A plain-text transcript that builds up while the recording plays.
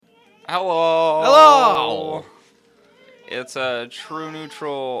Hello. Hello. It's a True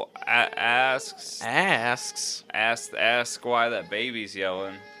Neutral asks. Ask why that baby's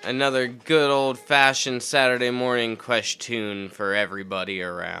yelling. Another good old-fashioned Saturday morning question for everybody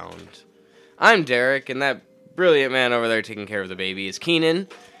around. I'm Derek, and that brilliant man over there taking care of the baby is Keenan.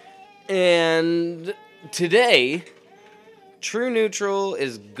 And today, True Neutral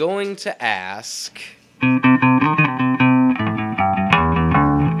is going to ask...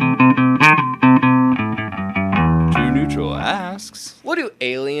 True Neutral asks. What do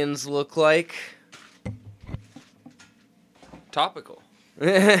aliens look like? Topical.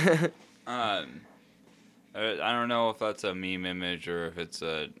 I don't know if that's a meme image or if it's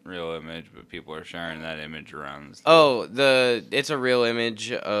a real image, but people are sharing that image around. It's a real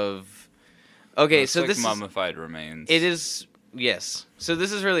image of... Okay, it's so like this mummified remains. It is, yes. So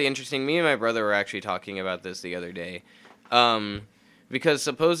this is really interesting. Me and my brother were actually talking about this the other day. Because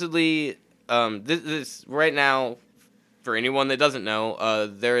supposedly, this right now, for anyone that doesn't know,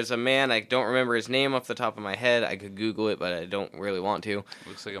 there is a man, I don't remember his name off the top of my head. I could Google it, but I don't really want to.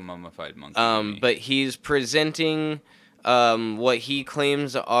 Looks like a mummified monkey to me. But he's presenting what he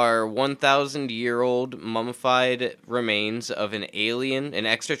claims are 1,000-year-old mummified remains of an alien, an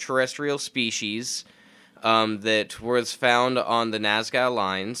extraterrestrial species that was found on the Nazca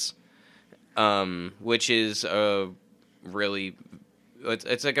Lines, which is a really...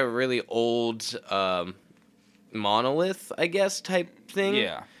 It's like a really old monolith, I guess, type thing.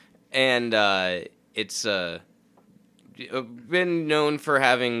 Yeah. And it's been known for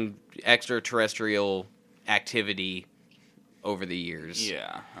having extraterrestrial activity over the years.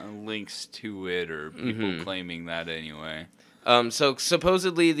 Yeah, links to it or people claiming that anyway. So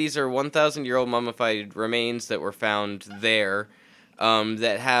supposedly these are 1,000-year-old mummified remains that were found there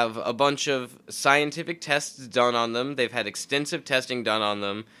that have a bunch of scientific tests done on them. They've had extensive testing done on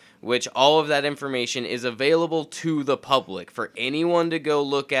them, which all of that information is available to the public for anyone to go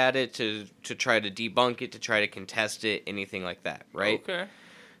look at it, to try to debunk it, to try to contest it, anything like that, right? Okay.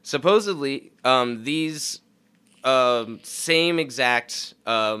 Supposedly, these same exact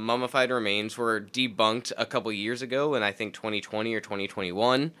mummified remains were debunked a couple years ago in, I think, 2020 or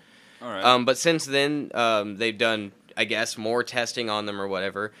 2021. All right. But since then, they've done, I guess, more testing on them or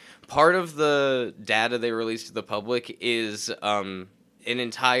whatever. Part of the data they released to the public is an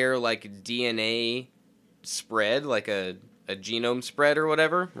entire, like, DNA spread, like a genome spread or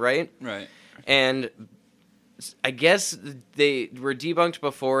whatever, right? Right. And I guess they were debunked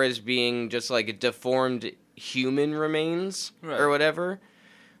before as being just, like, deformed human remains or whatever.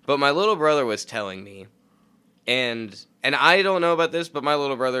 But my little brother was telling me, and I don't know about this, but my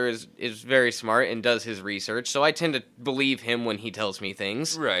little brother is very smart and does his research, so I tend to believe him when he tells me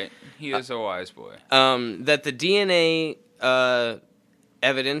things. Right. He is a wise boy. That the DNA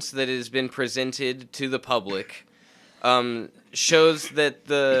evidence that has been presented to the public shows that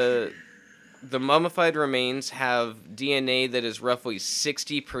the mummified remains have DNA that is roughly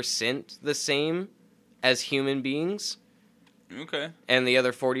 60% the same as human beings. Okay. And the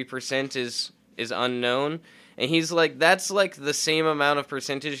other 40% is unknown. And he's like, that's like the same amount of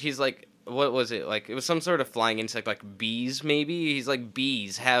percentage. He's like, what was it? Like, it was some sort of flying insect, like bees, maybe? He's like,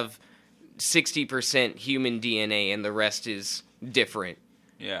 bees have 60% human DNA and the rest is different.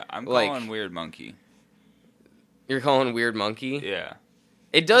 Yeah, I'm Like- calling weird monkey. You're calling weird monkey? Yeah.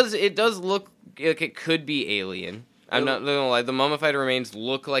 It does look like it could be alien. I'm not gonna lie. The mummified remains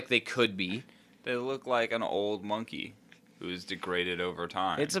look like they could be. They look like an old monkey who's degraded over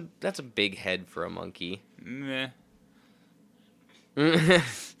time. That's a big head for a monkey. Meh.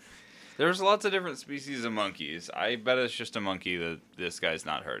 There's lots of different species of monkeys. I bet it's just a monkey that this guy's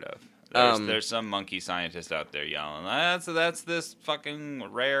not heard of. There's some monkey scientist out there yelling, that's this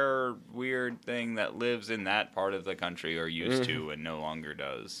fucking rare, weird thing that lives in that part of the country or used to and no longer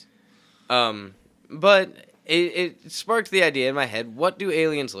does. But it sparked the idea in my head, what do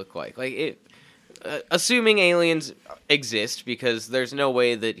aliens look like? Like, assuming aliens exist, because there's no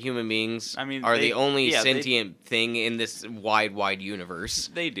way that human beings are the only sentient thing in this wide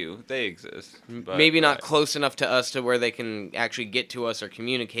universe. They do. They exist. But, Maybe not close enough to us to where they can actually get to us or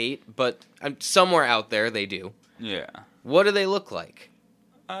communicate, but somewhere out there they do. Yeah. What do they look like?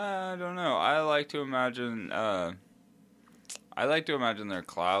 I don't know. I like to imagine they're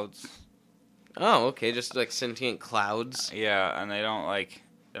clouds. Oh, okay, just like sentient clouds. Yeah, and they don't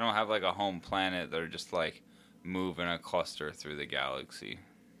have like a home planet. They're just like move in a cluster through the galaxy.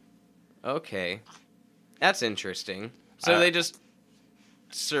 Okay. That's interesting. So they just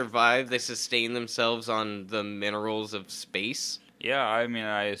survive, they sustain themselves on the minerals of space? Yeah, I mean,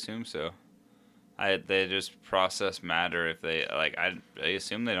 I assume so. They just process matter. If they like, I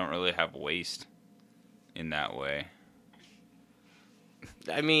assume they don't really have waste in that way.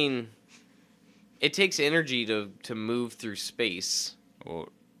 I mean, it takes energy to move through space. Well,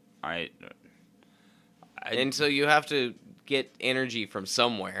 And so you have to get energy from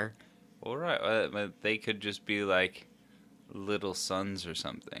somewhere. All right, but they could just be like little suns or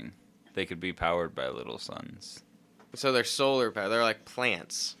something. They could be powered by little suns. So they're solar power. They're like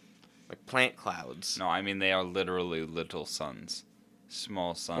plants. Like plant clouds. No, I mean they are literally little suns.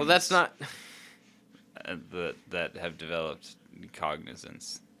 Small suns. Well, that's not... that have developed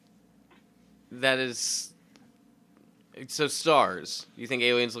cognizance. That is... So stars. You think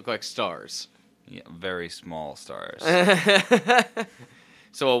aliens look like stars? Yeah, very small stars.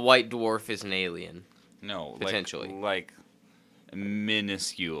 So a white dwarf is an alien. No, potentially. Like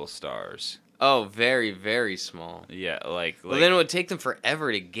minuscule stars. Oh, very, very small. Yeah, like... Well, then it would take them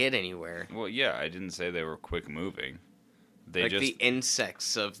forever to get anywhere. Well, yeah, I didn't say they were quick moving. They like just, the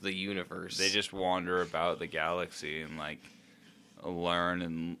insects of the universe. They just wander about the galaxy and, like, learn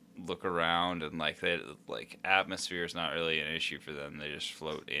and look around, and, like, atmosphere is not really an issue for them. They just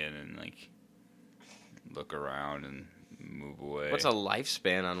float in and, like, look around and move away. What's a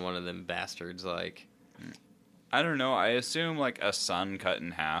lifespan on one of them bastards like? I don't know. I assume, like, a sun cut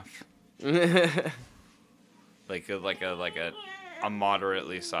in half. like a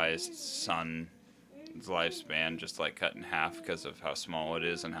moderately sized sun's lifespan just like cut in half because of how small it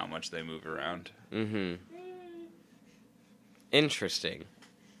is and how much they move around. Mm-hmm. Interesting.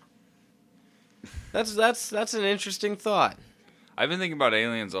 That's an interesting thought. I've been thinking about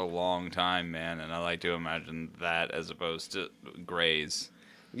aliens a long time, man, and I like to imagine that as opposed to Greys.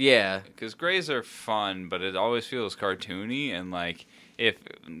 Yeah. Because Greys are fun, but it always feels cartoony, and like if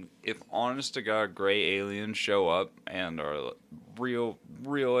honest to God gray aliens show up and are real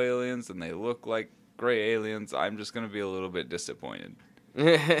aliens and they look like gray aliens, I'm just gonna be a little bit disappointed.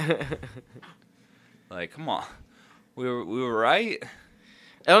 Like, come on, we were right.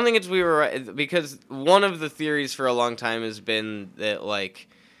 I don't think it's we were right, because one of the theories for a long time has been that like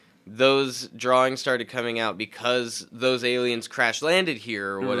those drawings started coming out because those aliens crash landed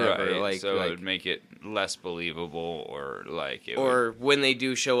here or whatever. Right. Like, so it would make it less believable, or like when they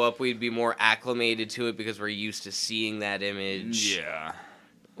do show up, we'd be more acclimated to it because we're used to seeing that image. Yeah.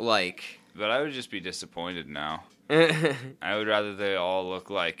 Like. But I would just be disappointed now. I would rather they all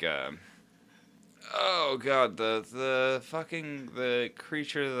look like. Oh God, the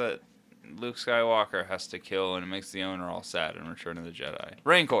creature that Luke Skywalker has to kill, and it makes the owner all sad in Return of the Jedi.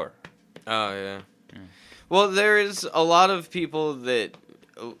 Rancor. Oh, yeah. Well, there is a lot of people that,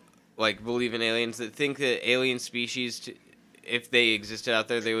 like, believe in aliens that think that alien species, if they existed out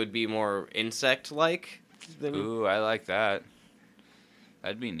there, they would be more insect-like. Ooh, I like that.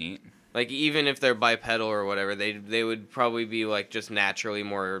 That'd be neat. Like, even if they're bipedal or whatever, they would probably be, like, just naturally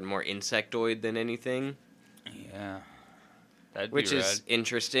more insectoid than anything. Yeah. That'd Which be rad. is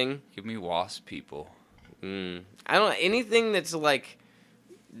interesting. Give me wasp people. I don't know, anything that's like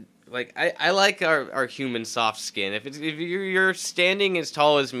I like our human soft skin. If you're standing as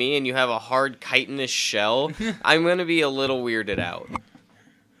tall as me and you have a hard chitinous shell, I'm gonna be a little weirded out.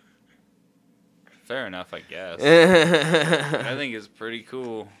 Fair enough, I guess. I think it's pretty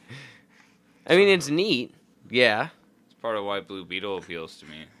cool. I mean, it's neat. Yeah. It's part of why Blue Beetle appeals to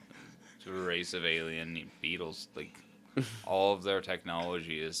me. It's a race of alien beetles. Like, all of their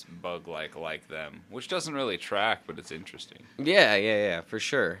technology is bug-like them, which doesn't really track, but it's interesting. Yeah, for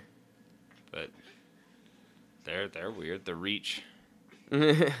sure. But they're weird. The Reach.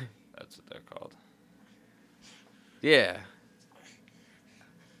 That's what they're called. Yeah.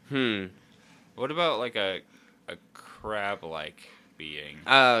 What about like a crab-like being?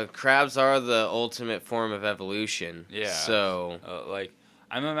 Crabs are the ultimate form of evolution. Yeah. So. Like,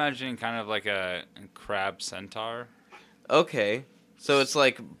 I'm imagining kind of like a crab centaur. Okay. So it's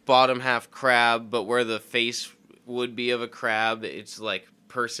like bottom half crab, but where the face would be of a crab, it's like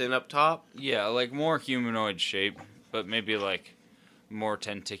person up top? Yeah, like more humanoid shape, but maybe like more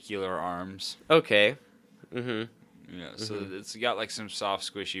tentacular arms. Okay. Mm-hmm. Yeah, so it's got like some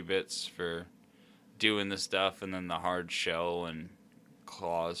soft squishy bits for doing the stuff, and then the hard shell and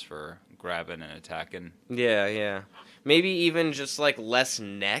claws for grabbing and attacking. Yeah. Maybe even just like less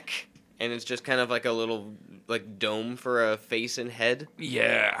neck, and it's just kind of like a little like dome for a face and head.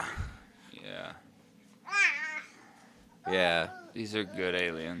 Yeah. These are good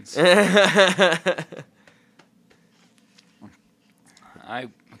aliens. I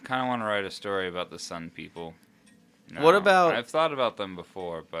kind of want to write a story about the Sun People. No, what about... I've thought about them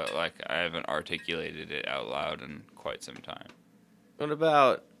before, but like I haven't articulated it out loud in quite some time. What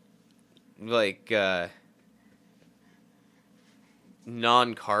about like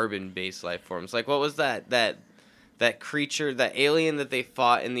non-carbon based life forms. Like, what was that creature, that alien that they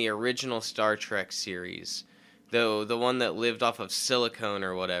fought in the original Star Trek series, though, the one that lived off of silicone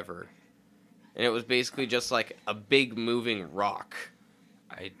or whatever, and it was basically just like a big moving rock.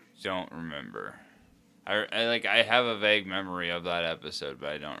 I don't remember. I have a vague memory of that episode, but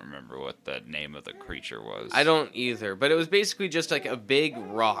I don't remember what the name of the creature was. I don't either, but it was basically just like a big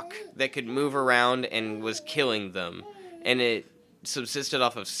rock that could move around and was killing them, and it subsisted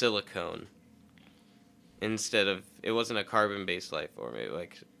off of silicone instead of, it wasn't a carbon-based life form.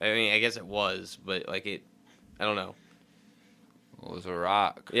 I guess it was, but I don't know. It was a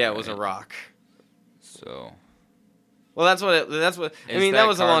rock. Yeah, right? It was a rock. So. Well, that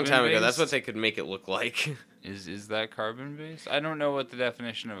was a long time ago. That's what they could make it look like. Is that carbon-based? I don't know what the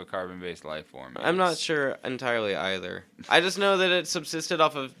definition of a carbon-based life form is. I'm not sure entirely either. I just know that it subsisted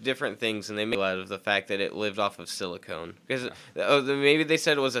off of different things, and they made out of the fact that it lived off of silicone. Because maybe they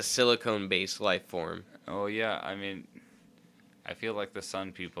said it was a silicone-based life form. Oh, yeah. I mean, I feel like the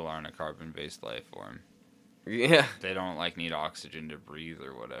sun people aren't a carbon-based life form. Yeah. They don't, need oxygen to breathe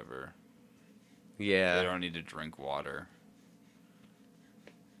or whatever. Yeah. They don't need to drink water.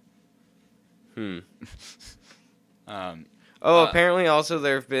 Apparently also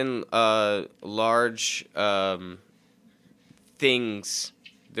there have been large things,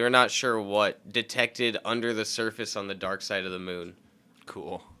 they're not sure what, detected under the surface on the dark side of the moon.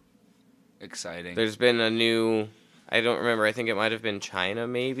 Cool. Exciting. There's been a new, I don't remember, I think it might have been China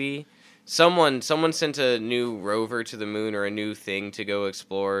maybe. Someone sent a new rover to the moon, or a new thing to go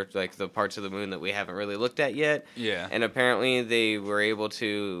explore, like the parts of the moon that we haven't really looked at yet. Yeah. And apparently they were able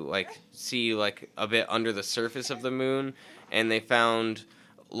to see a bit under the surface of the moon, and they found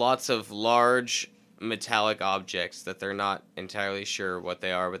lots of large metallic objects that they're not entirely sure what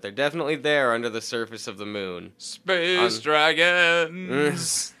they are, but they're definitely there under the surface of the moon. Space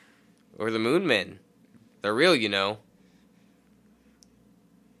dragons. Or the moon men. They're real, you know.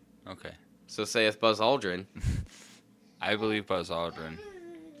 Okay. So saith Buzz Aldrin. I believe Buzz Aldrin.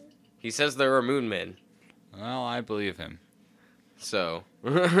 He says there are moon men. Well, I believe him. So.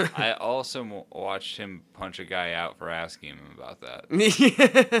 I also watched him punch a guy out for asking him about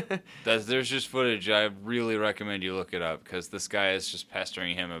that. There's just footage. I really recommend you look it up, because this guy is just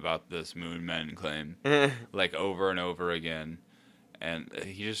pestering him about this moon men claim. Over and over again. And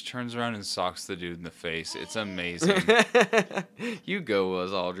he just turns around and socks the dude in the face. It's amazing. You go,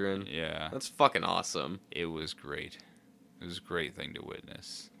 Buzz Aldrin. Yeah. That's fucking awesome. It was great. It was a great thing to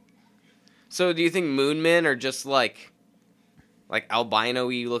witness. So do you think moon men are just like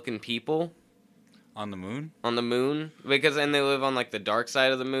albino-y looking people? On the moon? On the moon? Because then they live on the dark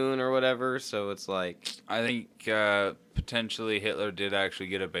side of the moon or whatever, so it's like... I think potentially Hitler did actually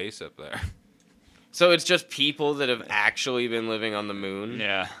get a base up there. So it's just people that have actually been living on the moon?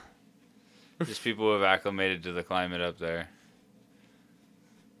 Yeah. Just people who have acclimated to the climate up there.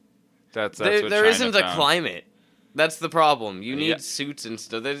 That's what there China isn't found. a climate. That's the problem. You need suits and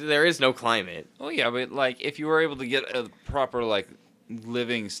stuff. There is no climate. Oh yeah, but if you were able to get a proper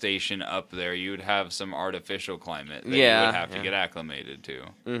living station up there, you would have some artificial climate that you would have to get acclimated to.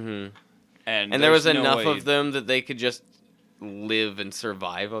 Mm-hmm. And there was enough of them that they could just live and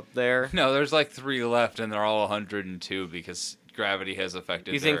survive up there. No, there's 3 left, and they're all 102 because gravity has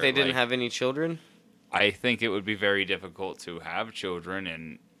affected. You think they didn't have any children? I think it would be very difficult to have children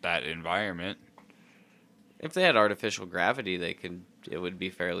in that environment. If they had artificial gravity, it would be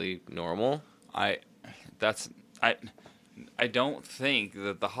fairly normal. I don't think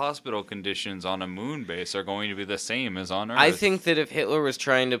that the hospital conditions on a moon base are going to be the same as on Earth. I think that if Hitler was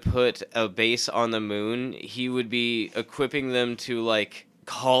trying to put a base on the moon, he would be equipping them to,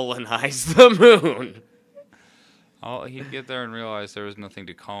 colonize the moon. He'd get there and realize there was nothing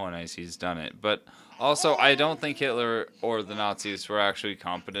to colonize. He's done it. But also, I don't think Hitler or the Nazis were actually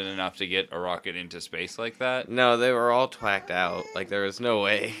competent enough to get a rocket into space like that. No, they were all twacked out. There was no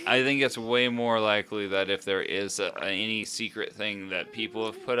way. I think it's way more likely that if there is any secret thing that people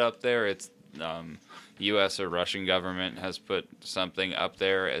have put up there, it's U.S. or Russian government has put something up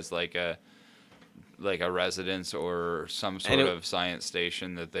there as a residence or some sort of science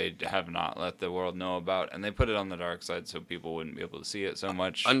station that they have not let the world know about, and they put it on the dark side so people wouldn't be able to see it so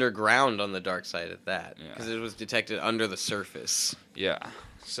much. Underground on the dark side at that, because it was detected under the surface. Yeah.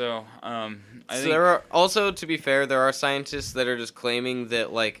 So, I think there are also, to be fair, there are scientists that are just claiming that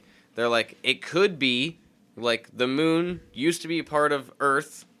it could be the moon used to be part of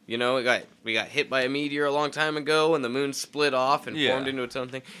Earth. You know, we got hit by a meteor a long time ago, and the moon split off and formed into its own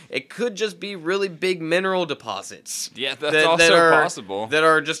thing. It could just be really big mineral deposits. Yeah, that's also possible. That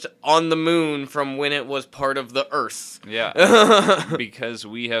are just on the moon from when it was part of the Earth. Yeah, because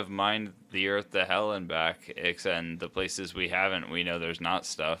we have mined the Earth to hell and back, and the places we haven't, we know there's not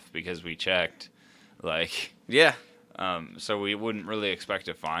stuff because we checked. Like, yeah. So we wouldn't really expect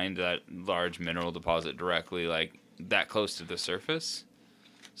to find that large mineral deposit directly, like, that close to the surface.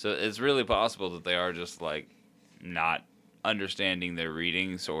 So it's really possible that they are just, like, not understanding their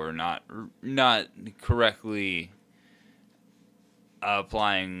readings or not correctly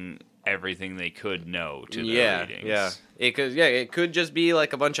applying everything they could know to their readings. Yeah. It could just be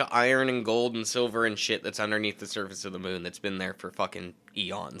like a bunch of iron and gold and silver and shit that's underneath the surface of the moon that's been there for fucking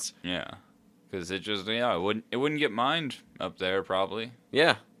eons. Yeah. Because it just, it wouldn't get mined up there, probably.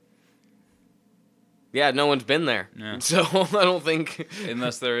 Yeah. Yeah, no one's been there. Yeah. So I don't think...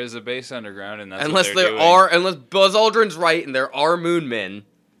 Unless there is a base underground, and that's unless what they're doing. Unless Buzz Aldrin's right and there are moon men,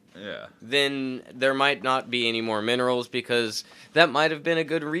 yeah, then there might not be any more minerals, because that might have been a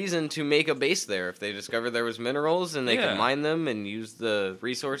good reason to make a base there. If they discovered there was minerals and they could mine them and use the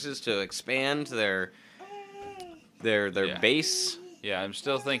resources to expand their base... Yeah, I'm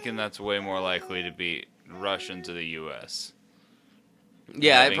still thinking that's way more likely to be Russian to the U.S.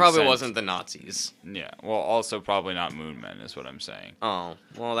 Yeah, it probably wasn't the Nazis. Yeah, well, also probably not moon men is what I'm saying. Oh,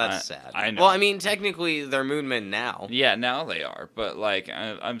 well, that's sad. I know. Well, I mean, technically, they're moon men now. Yeah, now they are, but, like,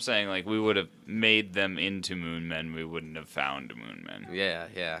 I'm saying, like, we would have made them into moon men, we wouldn't have found moon men.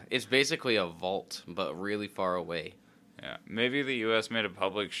 Yeah. It's basically a vault, but really far away. Yeah, maybe the U.S. made a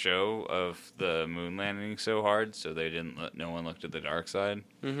public show of the moon landing so hard, so they didn't let no one looked at the dark side.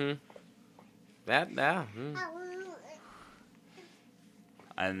 Mm-hmm.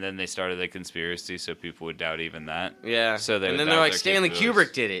 And then they started the conspiracy, so people would doubt even that. Yeah. So and then they're like, Stanley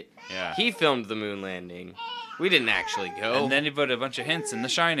Kubrick did it. Yeah. He filmed the moon landing. We didn't actually go. And then he put a bunch of hints in The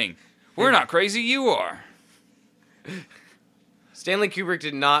Shining. We're not crazy, you are. Stanley Kubrick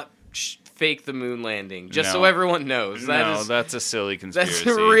did not fake the moon landing, just so everyone knows. That's a silly conspiracy.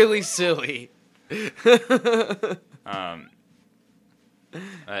 That's really silly.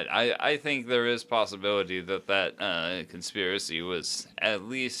 I think there is possibility that conspiracy was at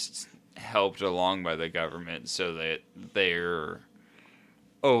least helped along by the government so that their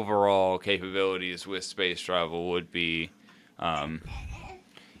overall capabilities with space travel would be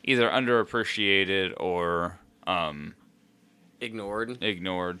either underappreciated or ignored.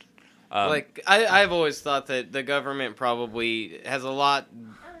 I've always thought that the government probably has a lot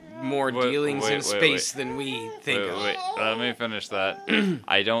more dealings in space than we think of. Let me finish that.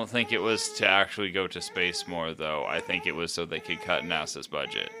 I don't think it was to actually go to space more, though. I think it was so they could cut NASA's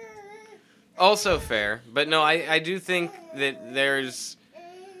budget. Also fair. But no, I do think that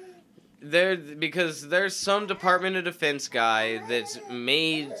because there's some Department of Defense guy that's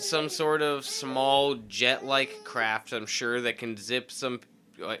made some sort of small jet-like craft, I'm sure, that can zip some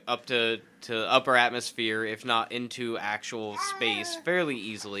up to upper atmosphere, if not into actual space, fairly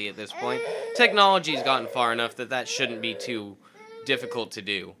easily at this point. Technology's gotten far enough that shouldn't be too difficult to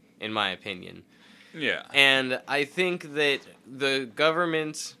do, in my opinion. Yeah. And I think that the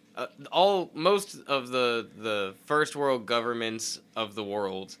government, most of the first world governments of the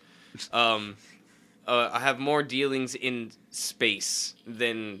world, have more dealings in space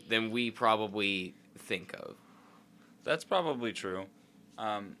than we probably think of. That's probably true.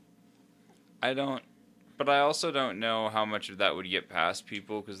 But I also don't know how much of that would get past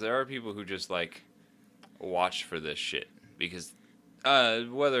people, because there are people who just, like, watch for this shit. Because,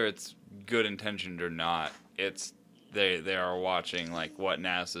 whether it's good intentioned or not, they are watching, like, what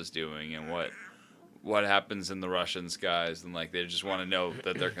NASA's doing and what happens in the Russian skies, and, like, they just want to know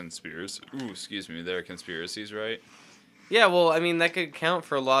that their their conspiracies, right? Yeah, well, I mean, that could count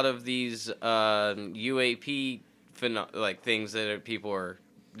for a lot of these UAP things that people are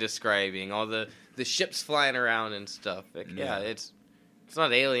describing, all the ships flying around and stuff. It's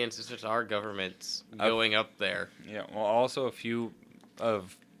not aliens, it's just our government's going up there. Yeah, well, also at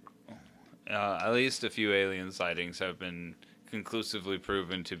least a few alien sightings have been conclusively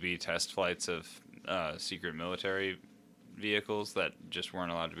proven to be test flights of secret military vehicles that just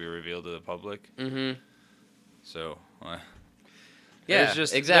weren't allowed to be revealed to the public. Mm-hmm. So, yeah,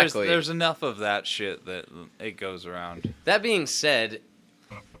 exactly. There's enough of that shit that it goes around. That being said,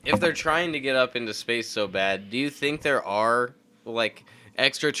 if they're trying to get up into space so bad, do you think there are, like,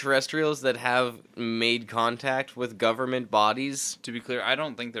 extraterrestrials that have made contact with government bodies? To be clear, I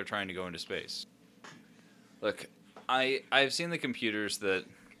don't think they're trying to go into space. Look, I've seen the computers that,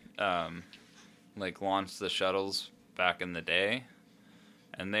 launched the shuttles back in the day.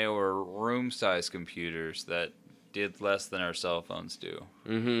 and they were room-sized computers that did less than our cell phones do.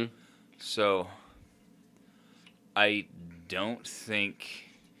 Mm-hmm. So, I don't think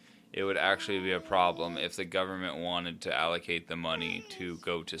it would actually be a problem if the government wanted to allocate the money to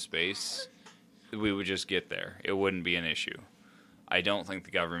go to space. We would just get there. It wouldn't be an issue. I don't think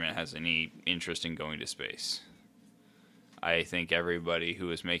the government has any interest in going to space. I think everybody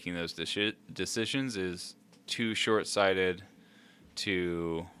who is making those decisions is too short-sighted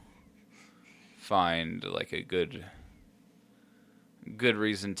to find like a good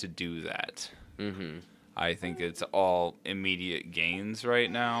reason to do that. Mm-hmm. I think it's all immediate gains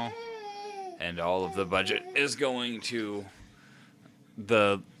right now, and all of the budget is going to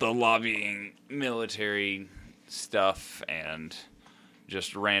the lobbying, military stuff, and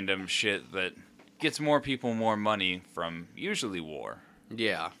just random shit that gets more people more money from usually war.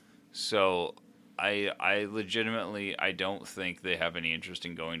 Yeah. So I legitimately, I don't think they have any interest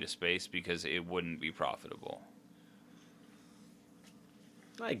in going to space because it wouldn't be profitable.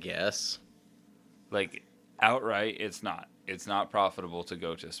 I guess. Like, outright, it's not. It's not profitable to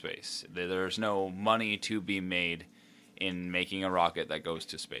go to space. There's no money to be made in making a rocket that goes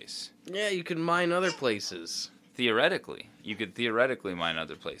to space. Yeah, you could mine other places. Theoretically, you could theoretically mine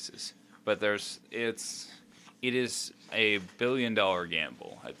other places, but it is a $1 billion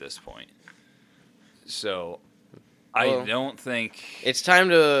gamble at this point. So, I don't think it's time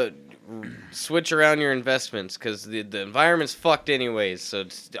to switch around your investments because the environment's fucked anyways. So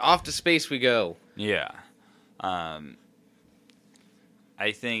it's off to space we go. Yeah, I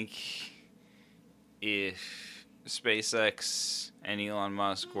think if SpaceX and Elon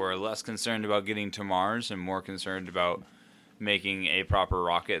Musk were less concerned about getting to Mars and more concerned about making a proper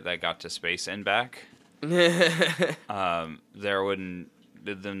rocket that got to space and back, then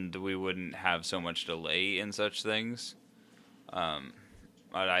we wouldn't have so much delay in such things.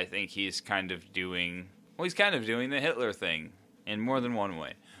 But I think he's kind of doing the Hitler thing in more than one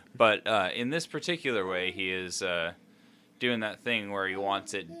way. But in this particular way, he is doing that thing where he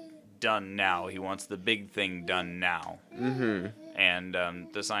wants it done now. He wants the big thing done now. Mm-hmm. And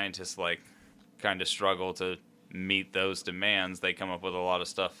the scientists kind of struggle to meet those demands. They come up with a lot of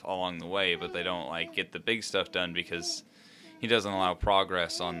stuff along the way, but they don't get the big stuff done because he doesn't allow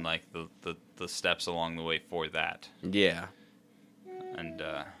progress on the steps along the way for that. Yeah. And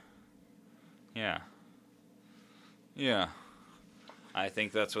yeah. I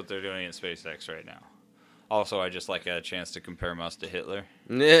think that's what they're doing at SpaceX right now. Also, I just like a chance to compare Musk to Hitler.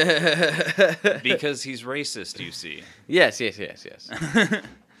 Because he's racist, you see. Yes.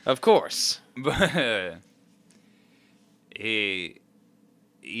 Of course. But I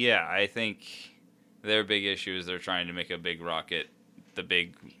think their big issue is they're trying to make a big rocket, the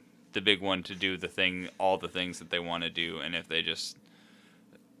big one to do all the things that they want to do, and if they just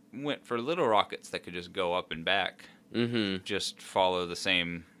went for little rockets that could just go up and back, just follow the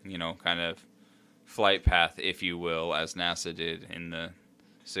same, kind of flight path, if you will, as NASA did in the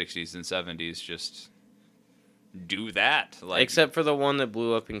 60s and 70s, just do that. Except for the one that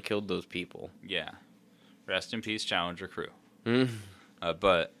blew up and killed those people. Yeah. Rest in peace, Challenger crew. Mm.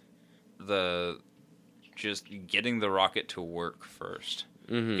 But just getting the rocket to work first.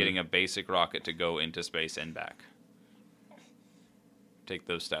 Mm-hmm. Getting a basic rocket to go into space and back. Take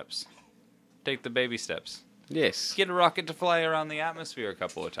those steps. Take the baby steps. Yes. Get a rocket to fly around the atmosphere a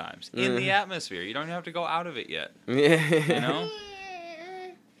couple of times. In the atmosphere. You don't even have to go out of it yet. Yeah.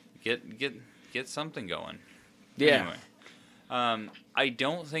 Get something going. Yeah. Anyway. I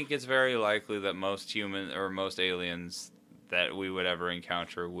don't think it's very likely that most humans or most aliens that we would ever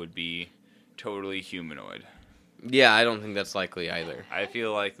encounter would be totally humanoid. Yeah, I don't think that's likely either. I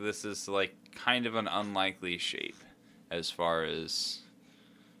feel like this is kind of an unlikely shape as far as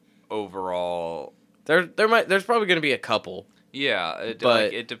overall. There's probably going to be a couple. Yeah,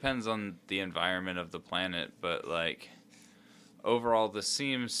 it depends on the environment of the planet, but overall this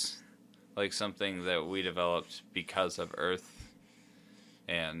seems like something that we developed because of Earth,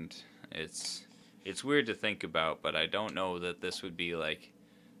 and it's weird to think about, but I don't know that this would be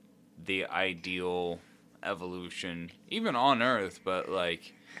the ideal evolution, even on Earth, but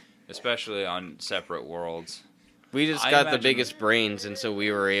especially on separate worlds. We just got the biggest brains, and so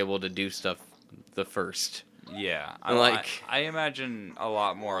we were able to do stuff the first. Yeah, I imagine a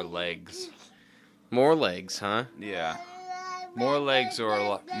lot more legs. More legs, huh? Yeah, more legs or a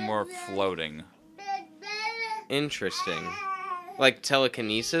lot more floating. Interesting. Like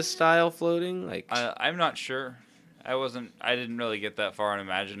telekinesis style floating? I'm not sure. I didn't really get that far in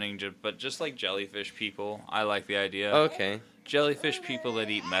imagining, but just like jellyfish people, I like the idea. Okay. Jellyfish people that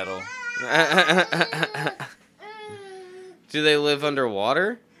eat metal. Do they live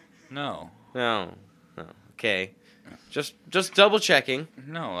underwater? No. No. No. Okay. Just double checking.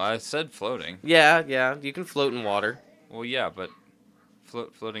 No, I said floating. Yeah, you can float in water. Well, yeah, but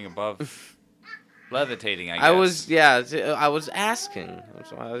floating above, levitating. I guess. I was asking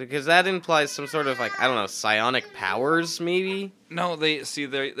because that implies some sort of like I don't know psionic powers maybe. No, they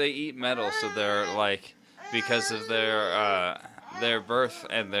eat metal, so they're like because of their birth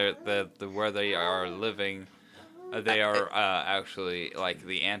and the where they are living. They are actually like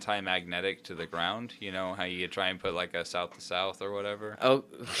the anti-magnetic to the ground. You know how you try and put like a south to south or whatever. Oh,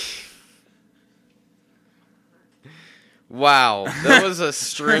 wow! That was a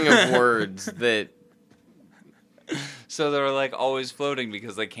string of words that. So they're like always floating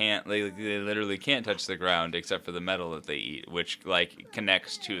because they can't. They literally can't touch the ground except for the metal that they eat, which like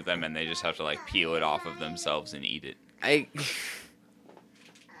connects to them, and they just have to like peel it off of themselves and eat it.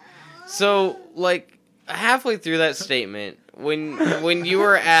 So like. Halfway through that statement, when you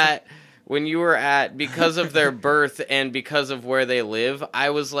were at because of their birth and because of where they live,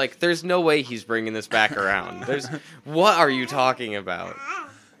 I was like, "There's no way he's bringing this back around." What are you talking about?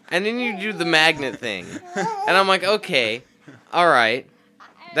 And then you do the magnet thing, and I'm like, "Okay, all right,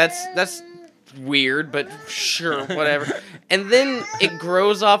 that's weird, but sure, whatever." And then it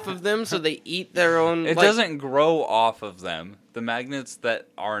grows off of them, so they eat their own. It doesn't grow off of them. The magnets that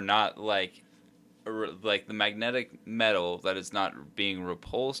are not like the magnetic metal that is not being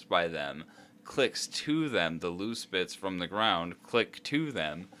repulsed by them clicks to them. The loose bits from the ground click to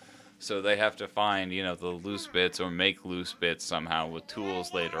them, so they have to find the loose bits or make loose bits somehow with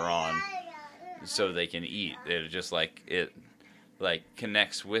tools later on, so they can eat. It just it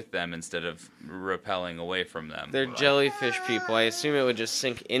connects with them instead of repelling away from them. They're jellyfish people. I assume it would just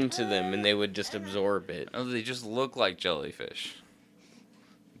sink into them and they would just absorb it. Oh, they just look like jellyfish.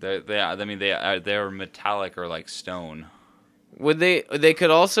 They're metallic or like stone. Would they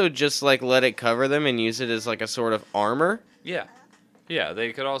could also just let it cover them and use it as like a sort of armor? Yeah,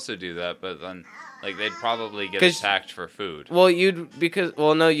 they could also do that, but then they'd probably get attacked for food. Well,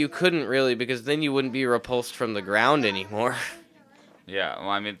 no, you couldn't really because then you wouldn't be repulsed from the ground anymore. Yeah, well,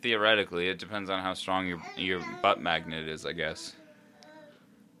 I mean theoretically, it depends on how strong your butt magnet is, I guess.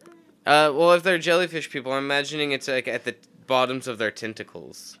 Well, if they're jellyfish people, I'm imagining it's like at the bottoms of their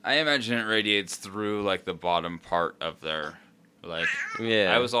tentacles. I imagine it radiates through the bottom part of their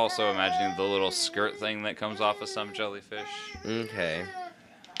Yeah. I was also imagining the little skirt thing that comes off of some jellyfish. Okay.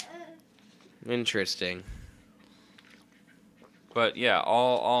 Interesting. But yeah,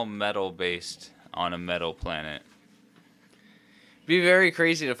 all metal based on a metal planet. It'd be very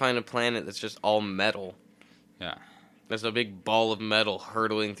crazy to find a planet that's just all metal. Yeah. There's a big ball of metal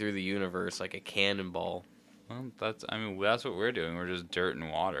hurtling through the universe like a cannonball. Well, that's what we're doing. We're just dirt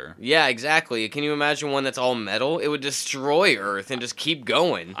and water. Yeah, exactly. Can you imagine one that's all metal? It would destroy Earth and just keep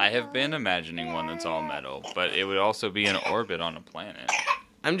going. I have been imagining one that's all metal, but it would also be in orbit on a planet.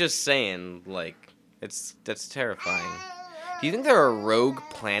 I'm just saying, that's terrifying. Do you think there are rogue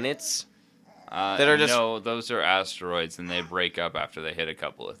planets that are just... No, those are asteroids, and they break up after they hit a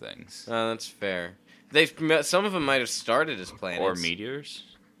couple of things. Oh, that's fair. Some of them might have started as planets. Or meteors.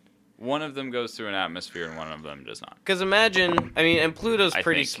 One of them goes through an atmosphere and one of them does not. Because imagine, and Pluto's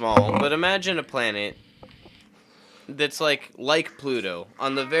pretty small, but imagine a planet that's like Pluto,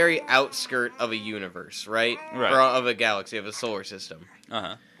 on the very outskirt of a universe, right? Right. Or of a galaxy, of a solar system.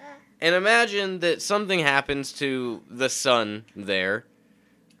 Uh-huh. And imagine that something happens to the sun there.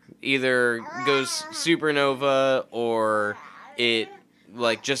 Either goes supernova or it,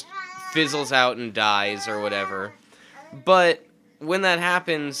 just fizzles out and dies or whatever. But when that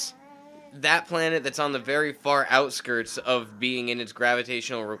happens... that planet that's on the very far outskirts of being in its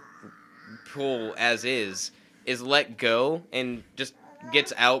gravitational pull as is let go and just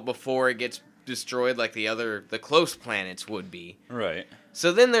gets out before it gets destroyed like the close planets would be. Right.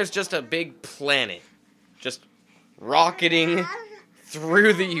 So then there's just a big planet just rocketing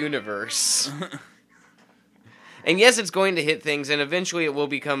through the universe. And yes, it's going to hit things, and eventually it will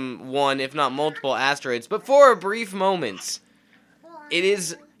become one, if not multiple asteroids, but for a brief moment, it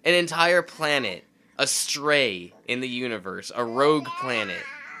is... an entire planet, a stray in the universe, a rogue planet.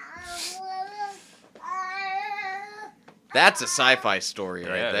 That's a sci-fi story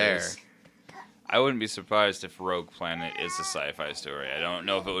right there. I wouldn't be surprised if Rogue Planet is a sci-fi story. I don't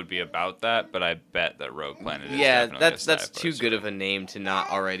know if it would be about that, but I bet that Rogue Planet is definitely a sci-fi that's too good of a name to not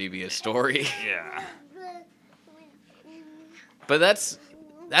already be a story. Yeah. But that's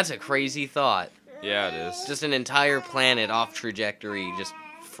a crazy thought. Yeah, it is. Just an entire planet off trajectory, just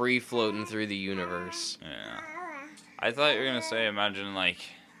free floating through the universe. Yeah. I thought you were gonna say, imagine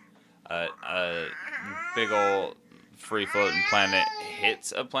a big old free floating planet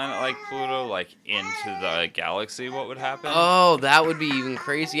hits a planet like Pluto, like into the galaxy, what would happen? Oh, that would be even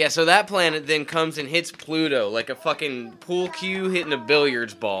crazy. Yeah, so that planet then comes and hits Pluto like a fucking pool cue hitting a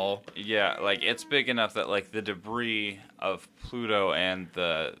billiards ball. Yeah, like it's big enough that like the debris of Pluto and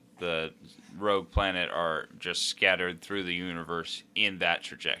the rogue planet are just scattered through the universe in that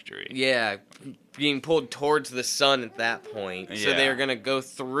trajectory. Yeah, being pulled towards the sun at that point. So Yeah. they're going to go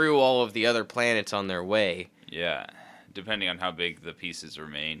through all of the other planets on their way. Yeah, depending on how big the pieces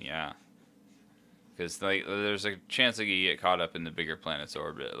remain, yeah. Because like, there's a chance that you get caught up in the bigger planet's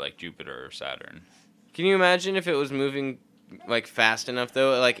orbit, like Jupiter or Saturn. Can you imagine if it was moving like fast enough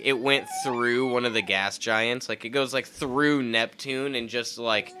though? Like it went through one of the gas giants. Like it goes like through Neptune and just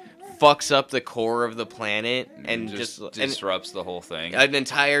like fucks up the core of the planet and just disrupts the whole thing. An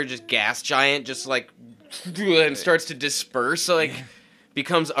entire just gas giant just like and starts to disperse. So like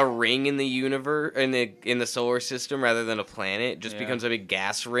becomes a ring in the universe in the solar system rather than a planet. Just becomes a big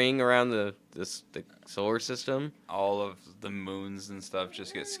gas ring around the solar system. All of the moons and stuff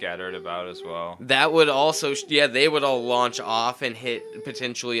just get scattered about as well. That would also they would all launch off and hit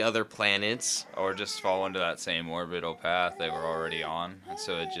potentially other planets. Or just fall into that same orbital path they were already on.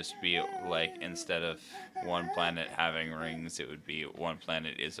 So it'd just be like, instead of one planet having rings, it would be one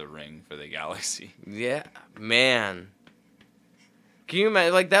planet is a ring for the galaxy. Yeah, man. Can you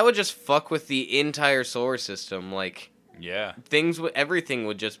imagine? Like, that would just fuck with the entire solar system. Like, yeah. Everything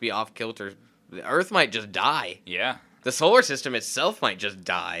would just be off kilter. The Earth might just die. Yeah. The solar system itself might just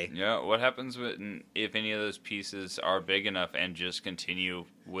die. Yeah, what happens if any of those pieces are big enough and just continue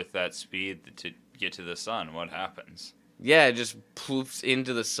with that speed to get to the sun? What happens? Yeah, it just poofs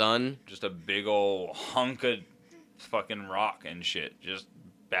into the sun. Just a big old hunk of fucking rock and shit just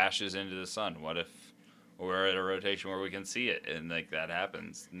bashes into the sun. What if we're at a rotation where we can see it and like that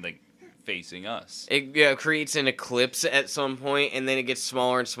happens, like facing us? It creates an eclipse at some point, and then it gets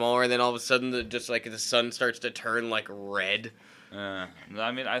smaller and smaller, and then all of a sudden, the sun starts to turn like red. I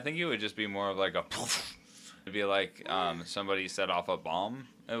mean, I think it would just be more of like a poof. It'd be like somebody set off a bomb.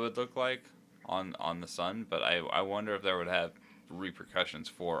 It would look like on the sun, but I wonder if there would have repercussions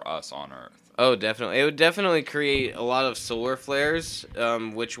for us on Earth. Oh, definitely. It would definitely create a lot of solar flares,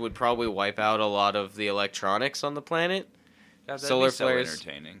 which would probably wipe out a lot of the electronics on the planet. Yeah, Solar so flares.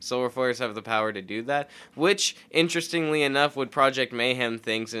 entertaining. Solar flares have the power to do that, which, interestingly enough, would Project Mayhem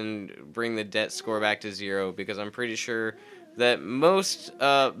things and bring the debt score back to 0, because I'm pretty sure that most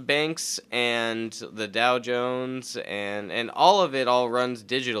banks and the Dow Jones and all of it all runs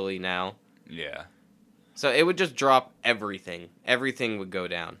digitally now. Yeah. So it would just drop everything. Everything would go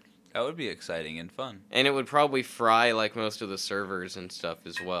down. That would be exciting and fun. And it would probably fry like most of the servers and stuff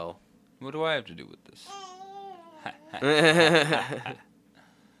as well. What do I have to do with this?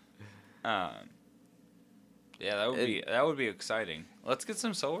 Yeah, that would be exciting. Let's get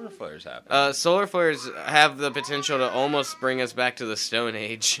some solar flares happening. Solar flares have the potential to almost bring us back to the Stone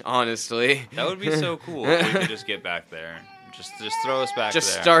Age, honestly. That would be so cool if we could just get back there. Just throw us back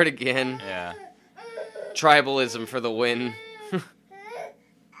just there. Start again. Yeah. Tribalism for the win.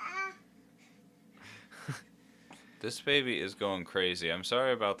 This baby is going crazy. I'm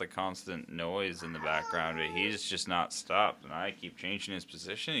sorry about the constant noise in the background, but he's just not stopped. And I keep changing his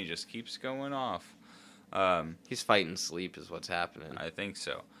position. He just keeps going off. He's fighting sleep is what's happening. I think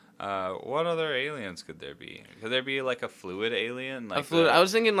so. What other aliens could there be? Could there be like a fluid alien? Like a fluid. I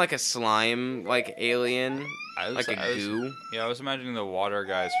was thinking like a slime, like alien, like a goo. Yeah, I was imagining the water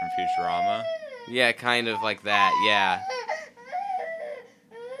guys from Futurama. Yeah, kind of like that. Yeah.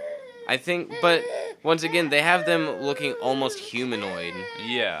 I think, but once again, they have them looking almost humanoid.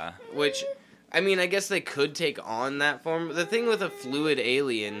 Yeah. Which, I mean, I guess they could take on that form. The thing with a fluid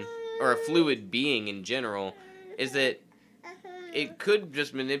alien, or a fluid being in general, is that it could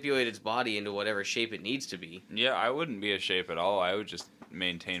just manipulate its body into whatever shape it needs to be. Yeah, I wouldn't be a shape at all. I would just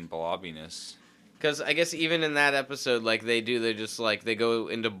maintain blobbiness. Because I guess even in that episode, like, they go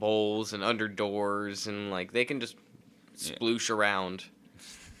into bowls and under doors, and, like, they can just sploosh around.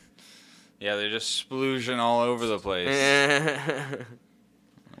 Yeah, they're just splooging all over the place.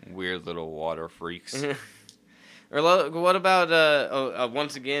 Weird little water freaks. Or what about,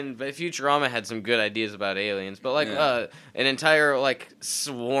 once again, Futurama had some good ideas about aliens, but, like, an entire, like,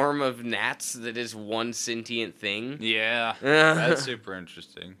 swarm of gnats that is one sentient thing? Yeah, that's super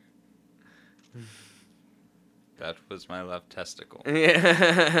interesting. That was my left testicle.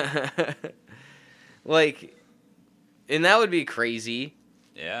 Yeah. Like, and that would be crazy.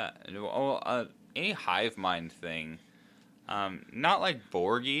 Yeah. Well, any hive mind thing. Not like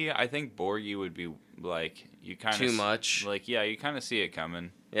Borgie. I think Borgie would be like you kind of too much. Like you kind of see it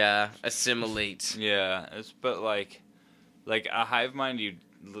coming. Yeah, assimilate. Yeah, but like like a hive mind, you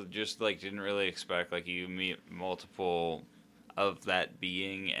just like didn't really expect. Like you meet multiple of that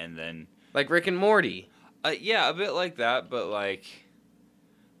being, and then Like Rick and Morty. yeah, a bit like that, but like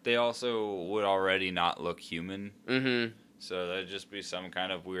they also would already not look human. Mm-hmm. So that'd just be some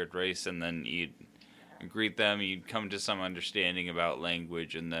kind of weird race, and then you'd greet them, you'd come to some understanding about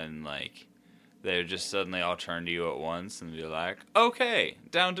language, and then, like, they'd just suddenly all turn to you at once and be like, okay,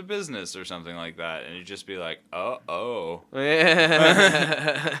 down to business, or something like that. And you'd just be like, oh.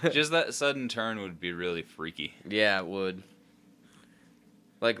 Yeah. Just that sudden turn would be really freaky. Yeah, it would.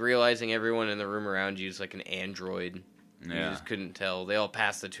 Like, realizing everyone in the room around you is like an android. You just couldn't tell. They all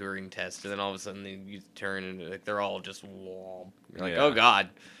passed the Turing test, and then all of a sudden you turn and like they're all just whoa. You're like, oh god.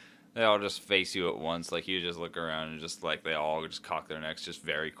 They all just face you at once. Like you just look around and just like they all just cock their necks just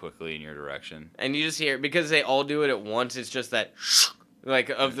very quickly in your direction. And you just hear, because they all do it at once, it's just that like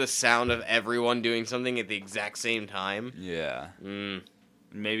of the sound of everyone doing something at the exact same time. Yeah.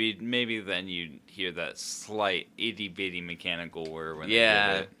 Maybe then you hear that slight itty bitty mechanical whir when they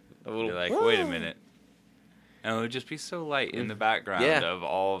did it. You're like, wait a minute. And it would just be so light in the background of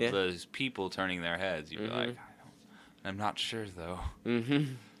all of those people turning their heads. You'd be like, I'm not sure though.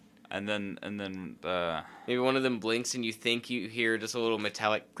 Mm-hmm. And then maybe one of them blinks and you think you hear just a little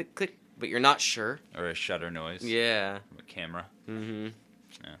metallic click click, but you're not sure. Or a shutter noise. Yeah. From a camera. Mm-hmm.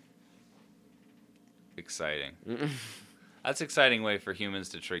 Yeah. Exciting. That's an exciting way for humans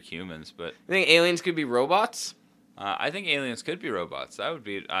to trick humans, but You think aliens could be robots? I think aliens could be robots. That would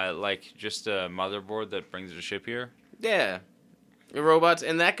be like just a motherboard that brings a ship here. Yeah. Robots,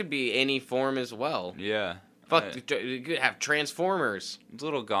 and that could be any form as well. Yeah. Fuck, you could have Transformers.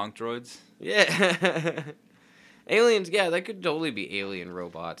 Little gonk droids. Yeah. Aliens, yeah, that could totally be alien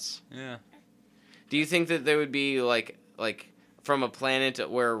robots. Yeah. Do you think that there would be, like from a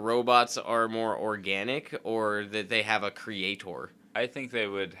planet where robots are more organic, or that they have a creator? I think they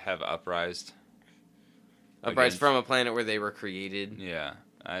would have uprised. Uprised from a planet where they were created? Yeah.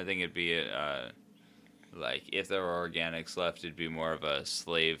 I think it'd be, like, if there were organics left, it'd be more of a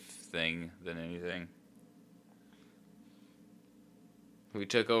slave thing than anything. We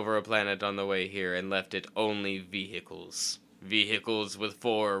took over a planet on the way here and left it only vehicles. Vehicles with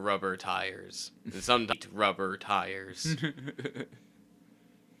 4 rubber tires. Some rubber tires.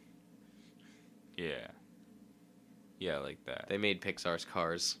 Yeah. Yeah, like that. They made Pixar's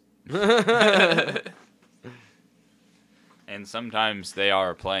Cars. And sometimes they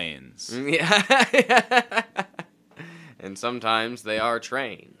are planes. Yeah. And sometimes they are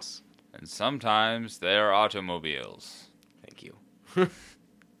trains. And sometimes they are automobiles. Thank you.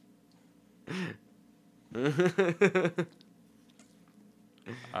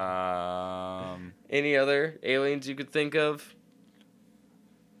 Any other aliens you could think of?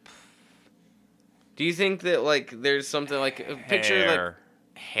 Do you think that, like, there's something like a picture like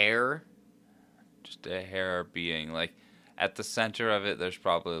hair? Just a hair being like at the center of it. There's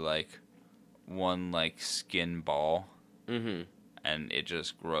probably like one like skin ball, Mm-hmm. and it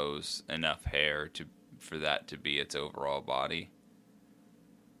just grows enough hair for that to be its overall body.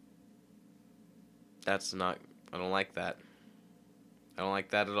 That's not. I don't like that. I don't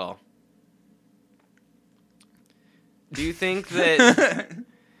like that at all. Do you think that?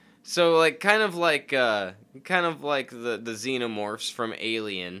 So, like, kind of like the xenomorphs from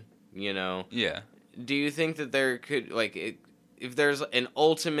Alien, you know? Yeah. Do you think that there could, like, if there's an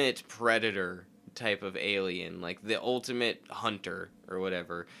ultimate predator type of alien, like the ultimate hunter or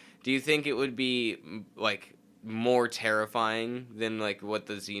whatever, do you think it would be, like, more terrifying than, like, what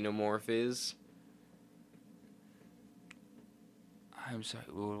the xenomorph is? I'm sorry,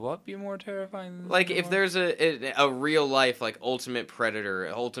 would what be more terrifying than Like, if there's a real life, like, ultimate predator,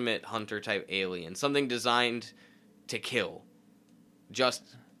 ultimate hunter type alien, something designed to kill, just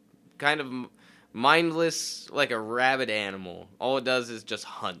kind of mindless, like a rabid animal. All it does is just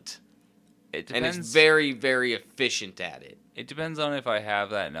hunt. It depends. And it's very, very efficient at it. It depends on if I have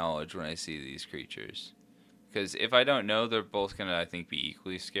that knowledge when I see these creatures. Because if I don't know, they're both going to, I think, be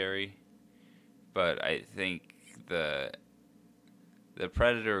equally scary. But I think the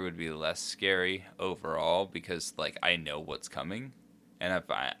predator would be less scary overall because, like, I know what's coming. And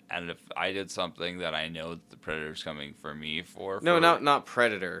if I did something that I know the predator's coming for me No, not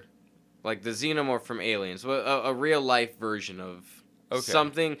predator. Like the xenomorph from Aliens. A real life version of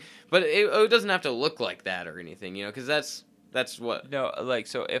something. But it doesn't have to look like that or anything, you know, because that's what... No, like,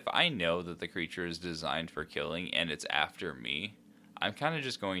 so if I know that the creature is designed for killing and it's after me, I'm kind of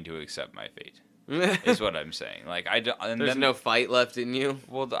just going to accept my fate. Is what I'm saying. Like, There's no fight left in you?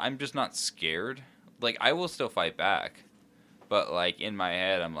 Well, I'm just not scared. Like, I will still fight back. But, like, in my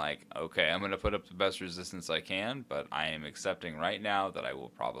head, I'm like, okay, I'm going to put up the best resistance I can, but I am accepting right now that I will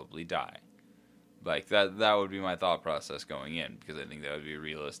probably die. Like, that would be my thought process going in, because I think that would be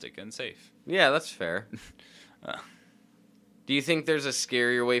realistic and safe. Yeah, that's fair. Do you think there's a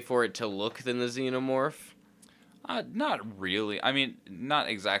scarier way for it to look than the Xenomorph? Not really. I mean, not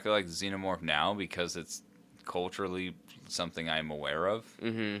exactly like the Xenomorph now, because it's culturally something I'm aware of.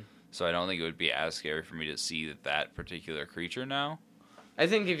 Mm-hmm. So I don't think it would be as scary for me to see that particular creature now. I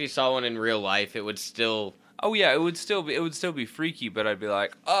think if you saw one in real life, it would still... Oh yeah, it would still be freaky, but I'd be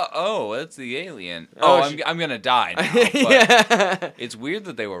like, oh, that's the alien. I'm gonna die now. But yeah. It's weird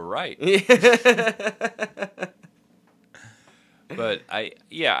that they were right. But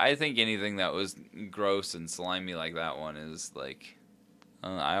I think anything that was gross and slimy like that one is like,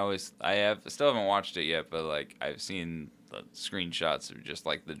 still haven't watched it yet, but like I've seen the screenshots of just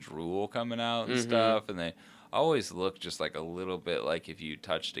like the drool coming out and stuff, and they always look just like a little bit like if you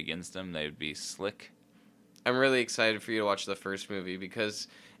touched against them, they'd be slick. I'm really excited for you to watch the first movie because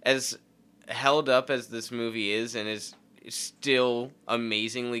as held up as this movie is and is still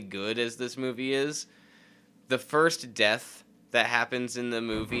amazingly good as this movie is, the first death that happens in the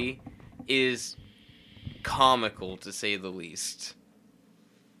movie is comical to say the least.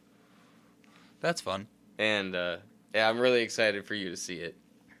 That's fun. And yeah, I'm really excited for you to see it.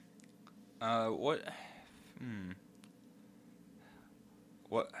 What?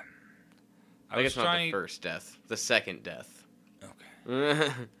 What? I guess not the first death. The second death.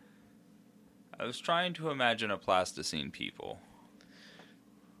 Okay. I was trying to imagine a plasticine people.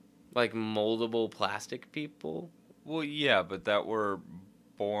 Like moldable plastic people? Well, yeah, but that were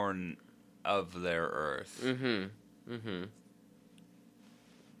born of their earth.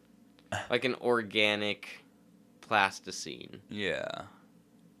 Like an organic plasticine. Yeah.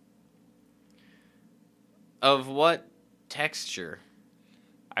 Of what texture?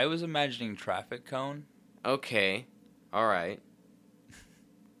 I was imagining traffic cone. Okay. All right.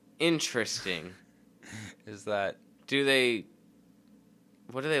 Interesting. Is that...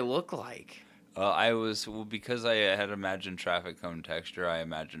 What do they look like? Because I had imagined traffic cone texture, I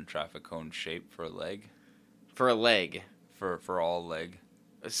imagined traffic cone shape for a leg. For a leg? For all leg.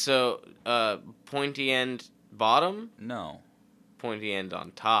 So, pointy end bottom? No. Pointy end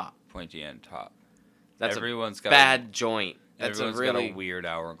on top. Pointy end top. That's Everyone's a got bad joint. That's everyone's a really got a weird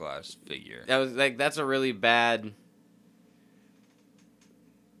hourglass figure. That's a really bad.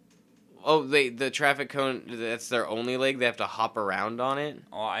 Oh, the traffic cone. That's their only leg. They have to hop around on it.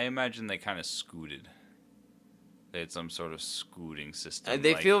 Oh, I imagine they kind of scooted. They had some sort of scooting system.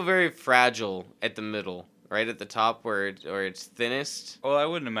 They feel very fragile at the middle, right at the top where it's thinnest. Well, I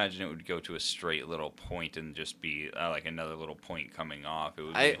wouldn't imagine it would go to a straight little point and just be like another little point coming off. It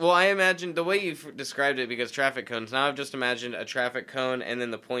would. I imagine the way you've described it, because traffic cones. Now I've just imagined a traffic cone and then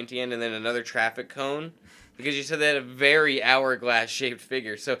the pointy end and then another traffic cone. Because you said they had a very hourglass-shaped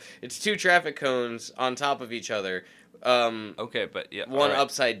figure. So it's two traffic cones on top of each other. Okay, but yeah. One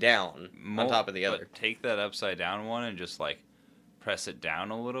upside down on top of the other. But take that upside down one and just, like, press it down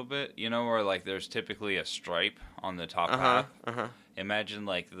a little bit. You know, where, like, there's typically a stripe on the top half. Imagine,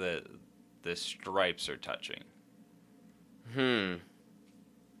 like, the stripes are touching.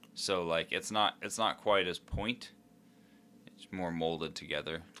 So, like, it's not quite as point. It's more molded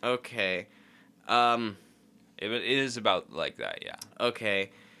together. Okay. It is about like that, yeah.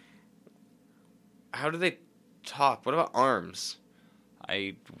 Okay. How do they talk? What about arms?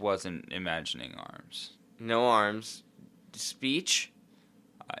 I wasn't imagining arms. No arms. Speech?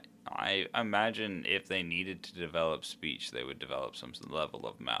 I imagine if they needed to develop speech, they would develop some level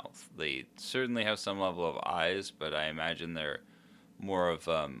of mouth. They certainly have some level of eyes, but I imagine they're more of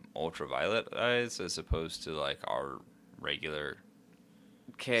ultraviolet eyes as opposed to like our regular.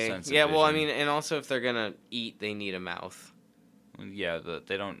 Okay. Yeah, well, I mean, and also if they're gonna eat, they need a mouth. Yeah,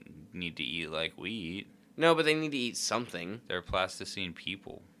 they don't need to eat like we eat. No, but they need to eat something. They're plasticine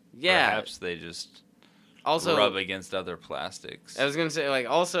people. Yeah. Perhaps they just also rub against other plastics. I was gonna say, like,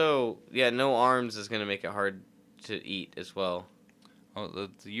 also, yeah, no arms is gonna make it hard to eat as well. Oh,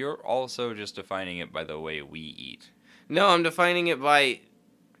 you're also just defining it by the way we eat. No, I'm defining it by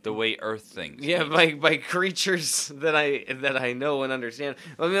the way Earth thinks. Yeah, by creatures that I know and understand.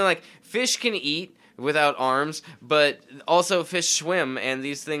 I mean, like, fish can eat without arms, but also fish swim, and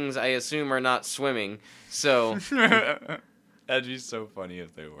these things, I assume, are not swimming. So that'd be so funny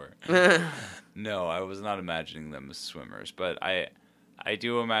if they were. No, I was not imagining them as swimmers, but I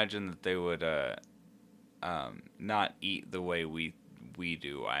do imagine that they would not eat the way we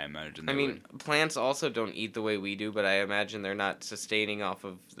do. I imagine. I mean, plants also don't eat the way we do, but I imagine they're not sustaining off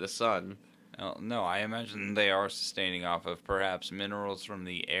of the sun. Well, no, I imagine they are sustaining off of perhaps minerals from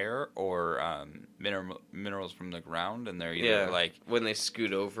the air or minerals from the ground, and they're either like when they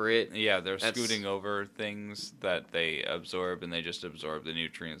scoot over it. Yeah, they're scooting over things that they absorb, and they just absorb the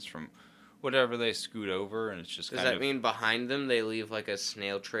nutrients from whatever they scoot over, and it's just Does that mean behind them they leave like a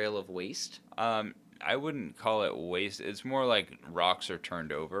snail trail of waste? I wouldn't call it waste. It's more like rocks are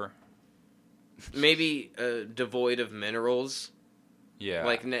turned over. Maybe devoid of minerals. Yeah.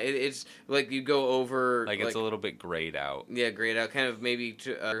 Like it's like you go over. Like it's a little bit grayed out. Yeah, grayed out. Kind of maybe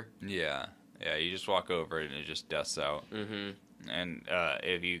to. Yeah. Yeah. You just walk over it and it just dusts out. Mm-hmm. And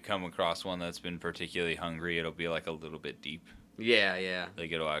if you come across one that's been particularly hungry, it'll be like a little bit deep. Yeah, yeah.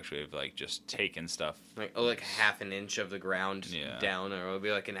 Like it'll actually have like just taken stuff. Like half an inch of the ground down, or it'll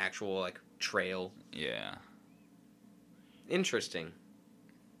be like an actual like trail. Yeah. Interesting.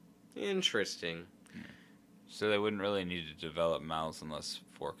 So they wouldn't really need to develop mouths unless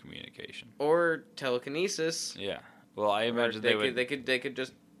for communication or telekinesis. Yeah. Well, I imagine they could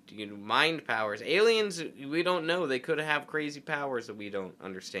just mind powers. Aliens, we don't know. They could have crazy powers that we don't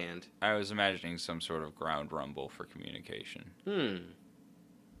understand. I was imagining some sort of ground rumble for communication.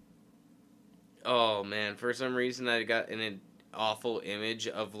 Oh man, for some reason I got an awful image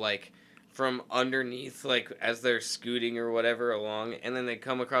of like from underneath, like as they're scooting or whatever along, and then they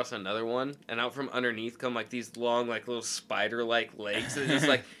come across another one, and out from underneath come like these long, like little spider-like legs that just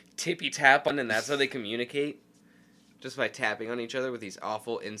like tippy tap on, and that's how they communicate, just by tapping on each other with these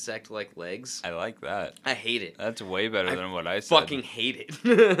awful insect-like legs. I like that. I hate it. That's way better than what I said. Fucking hate it.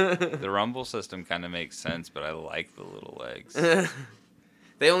 The rumble system kind of makes sense, but I like the little legs.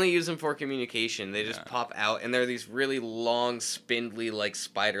 They only use them for communication. They just pop out, and they're these really long, spindly, like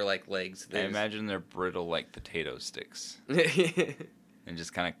spider-like legs. I imagine they're brittle like potato sticks. And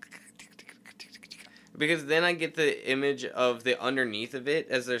just kind of... Because then I get the image of the underneath of it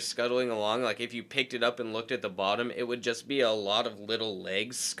as they're scuttling along. Like, if you picked it up and looked at the bottom, it would just be a lot of little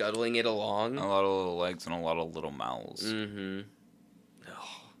legs scuttling it along. A lot of little legs and a lot of little mouths. Mm-hmm.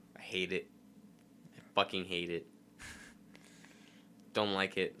 Oh, I hate it. I fucking hate it. Don't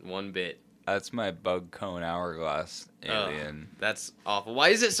like it one bit. That's my bug cone hourglass alien. That's awful. Why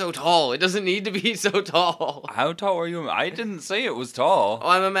is it so tall? It doesn't need to be so tall. How tall are you? I didn't say it was tall. Oh,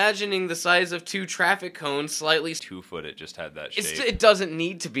 I'm imagining the size of 2 traffic cones, slightly... 2 foot, it just had that shape. It doesn't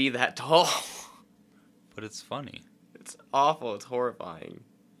need to be that tall. But it's funny. It's awful. It's horrifying.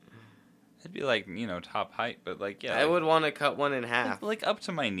 It'd be like, top height, but like, yeah. I would want to cut one in half. Like up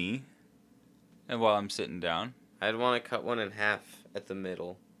to my knee. And while I'm sitting down. I'd want to cut one in half at the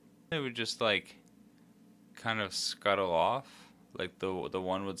middle. It would just like kind of scuttle off. Like the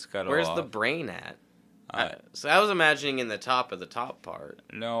one would scuttle Where's off. the brain at? So I was imagining in the top of the top part.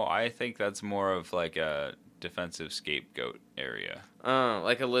 No, I think that's more of like a defensive scapegoat area.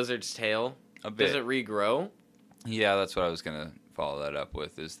 Like a lizard's tail? A bit. Does it regrow? Yeah, that's what I was going to follow that up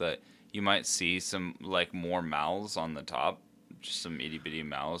with, is that you might see some like more mouths on the top. Just some itty bitty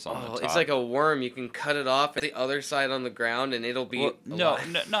mouths on the top. It's like a worm. You can cut it off at the other side on the ground, and it'll be. No,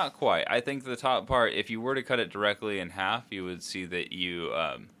 not quite. I think the top part, if you were to cut it directly in half, you would see that you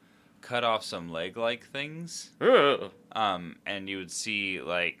cut off some leg-like things. And you would see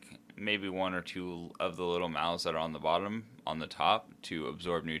like maybe 1 or 2 of the little mouths that are on the bottom, on the top, to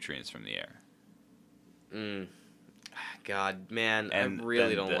absorb nutrients from the air. God, man, and I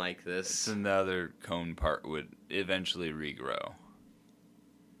really don't like this. And the other cone part would eventually regrow.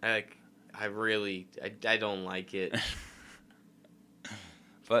 I don't like it.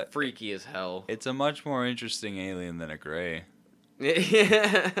 But freaky as hell. It's a much more interesting alien than a gray.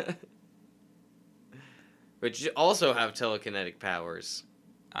 Which also have telekinetic powers.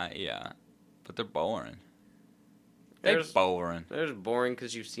 Yeah, but they're boring. They're boring. They're boring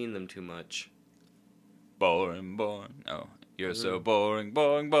because you've seen them too much. Boring. Oh, you're so boring.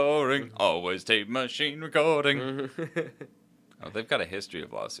 Always tape machine recording. Oh, they've got a history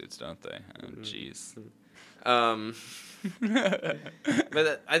of lawsuits, don't they? Oh, jeez.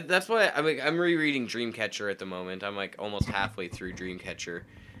 But that's why I'm rereading Dreamcatcher at the moment. I'm like almost halfway through Dreamcatcher,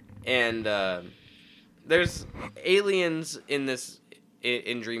 and there's aliens in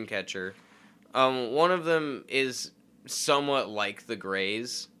Dreamcatcher. One of them is somewhat like the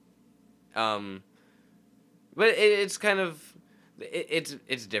Greys. But it's kind of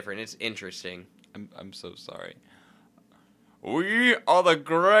it's different. It's interesting. I'm so sorry. We are the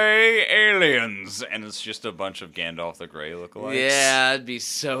Grey Aliens, and it's just a bunch of Gandalf the Grey lookalikes. Yeah, it'd be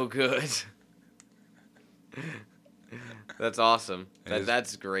so good. That's awesome.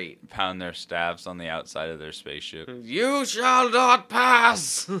 That's great. Pound their staffs on the outside of their spaceship. You shall not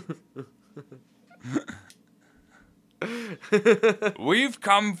pass. We've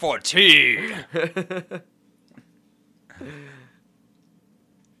come for tea.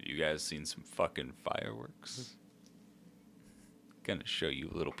 You guys seen some fucking fireworks? Gonna show you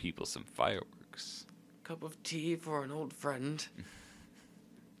little people some fireworks. Cup of tea for an old friend.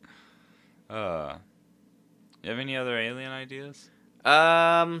 You have any other alien ideas?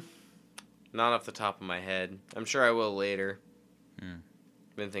 Not off the top of my head. I'm sure I will later.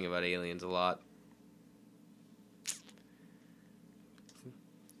 Been thinking about aliens a lot.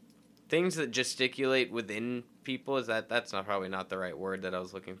 Things that gesticulate within people, that's probably not the right word that I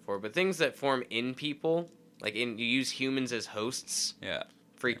was looking for, but things that form in people, like you use humans as hosts. Yeah.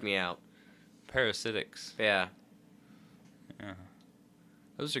 Freak me out. Parasitics. Yeah. Yeah.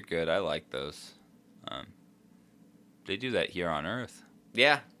 Those are good. I like those. They do that here on Earth.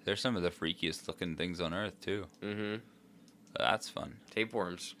 Yeah. They're some of the freakiest looking things on Earth, too. Mm-hmm. That's fun.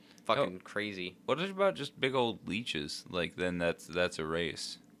 Tapeworms. Fucking crazy. What about just big old leeches? Like, then that's a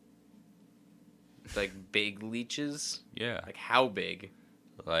race. Like big leeches? Yeah. Like how big?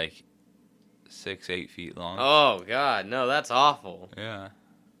 Like 6-8 feet long. Oh, God. No, that's awful. Yeah.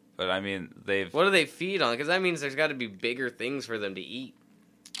 But, I mean, What do they feed on? Because that means there's got to be bigger things for them to eat.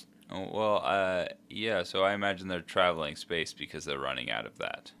 Oh, well, yeah, so I imagine they're traveling space because they're running out of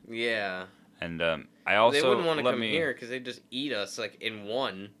that. Yeah. And I also... They wouldn't want to come here because they'd just eat us, like, in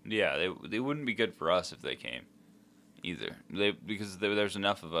one. Yeah, they wouldn't be good for us if they came, either. Because there's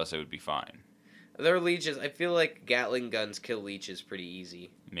enough of us, it would be fine. They're leeches. I feel like Gatling guns kill leeches pretty easy.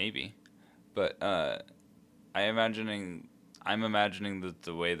 Maybe. But I'm imagining that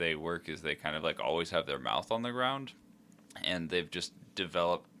the way they work is they kind of, like, always have their mouth on the ground. And they've just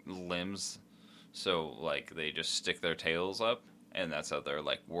developed limbs, so like they just stick their tails up, and that's how they're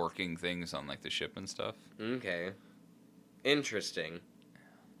like working things on like the ship and stuff. Okay, interesting.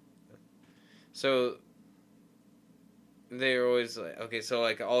 So they're always like, okay, so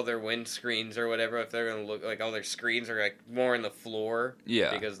like all their windscreens or whatever, if they're gonna look like all their screens are like more on the floor,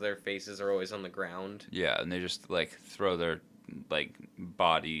 Yeah, because their faces are always on the ground. Yeah, and they just like throw their like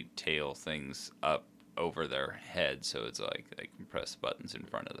body tail things up over their head, so it's like they can press buttons in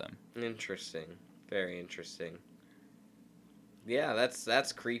front of them. Interesting. Very interesting. Yeah,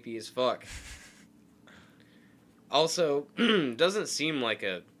 that's creepy as fuck. Also, doesn't seem like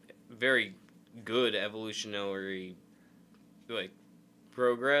a very good evolutionary like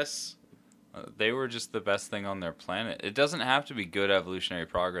progress. They were just the best thing on their planet. It doesn't have to be good evolutionary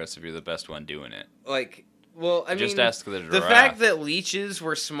progress if you're the best one doing it. Like, well, I just mean, ask the giraffe. The fact that leeches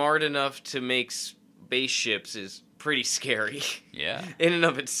were smart enough to make spaceships is pretty scary. Yeah. In and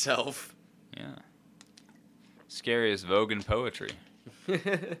of itself. Yeah. Scary as Vogue and poetry.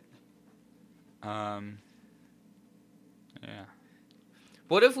 Yeah.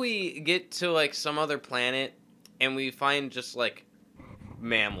 What if we get to like some other planet and we find just like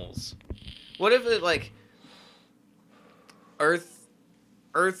mammals? What if it like Earth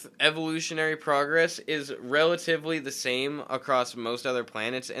evolutionary progress is relatively the same across most other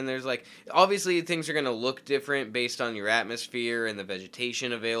planets, and there's like obviously things are going to look different based on your atmosphere and the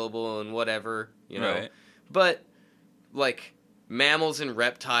vegetation available and whatever, you know. Right. But like mammals and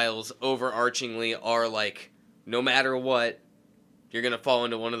reptiles overarchingly are like no matter what you're going to fall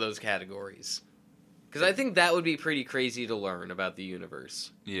into one of those categories. Cuz I think that would be pretty crazy to learn about the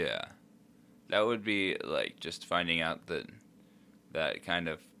universe. Yeah. That would be like just finding out that kind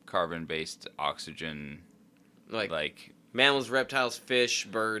of carbon-based oxygen, like mammals, reptiles, fish,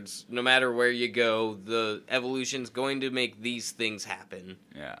 birds, no matter where you go, the evolution's going to make these things happen.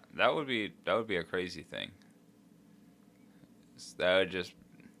 Yeah, that would be a crazy thing. That would just,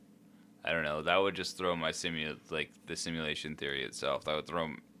 I don't know, that would just throw my the simulation theory itself. That would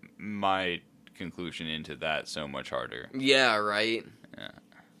throw my conclusion into that so much harder. Yeah, right? Yeah.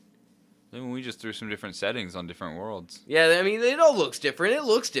 Then we just threw some different settings on different worlds. Yeah, I mean, it all looks different. It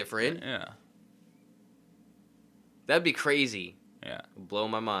looks different. Yeah. That'd be crazy. Yeah. Blow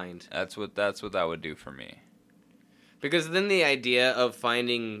my mind. That's what that would do for me. Because then the idea of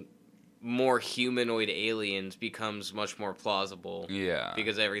finding more humanoid aliens becomes much more plausible. Yeah.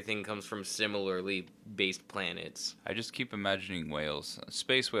 Because everything comes from similarly based planets. I just keep imagining whales.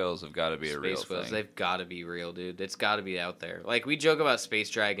 Space whales have got to be a real Space whales, thing. they've got to be real, dude. It's got to be out there. Like, we joke about space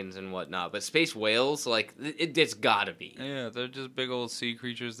dragons and whatnot, but space whales, like, it's got to be. Yeah, they're just big old sea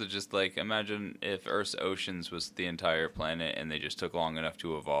creatures that just, like, imagine if Earth's oceans was the entire planet and they just took long enough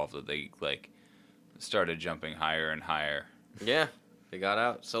to evolve that they, like, started jumping higher and higher. Yeah. They got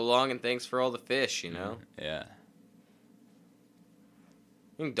out so long, and thanks for all the fish, you know? Yeah.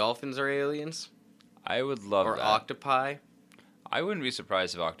 You think dolphins are aliens? I would love or that. Or octopi? I wouldn't be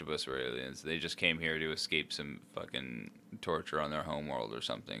surprised if octopus were aliens. They just came here to escape some fucking torture on their homeworld or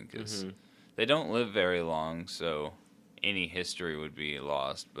something, because they don't live very long, so any history would be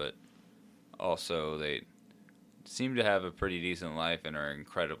lost, but also they seem to have a pretty decent life and are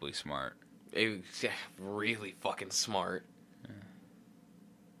incredibly smart. Really fucking smart.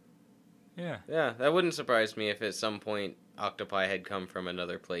 Yeah. Yeah, that wouldn't surprise me if at some point octopi had come from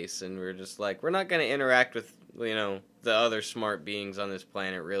another place and we're just like, we're not going to interact with, the other smart beings on this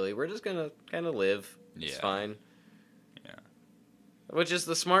planet, really. We're just going to kind of live. It's fine. Yeah. Which is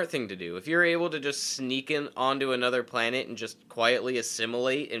the smart thing to do. If you're able to just sneak in onto another planet and just quietly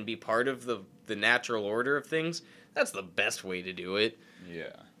assimilate and be part of the natural order of things, that's the best way to do it.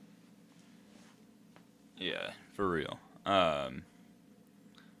 Yeah. Yeah, for real. I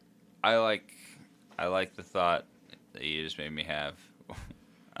like the thought that you just made me have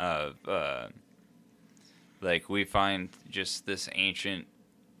of like, we find just this ancient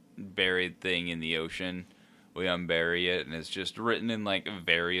buried thing in the ocean, we unbury it, and it's just written in like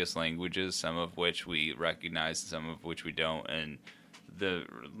various languages, some of which we recognize, some of which we don't, and the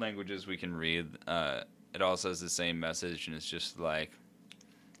languages we can read, it all says the same message, and it's just like,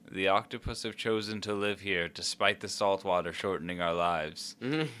 the octopus have chosen to live here despite the salt water shortening our lives.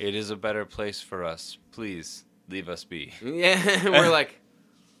 Mm-hmm. It is a better place for us. Please, leave us be. Yeah, we're like...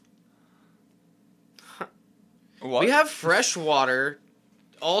 What? We have fresh water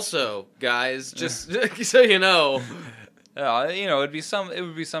also, guys, just so you know. It would be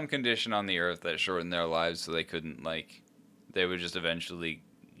some condition on the earth that shortened their lives so they couldn't, they would just eventually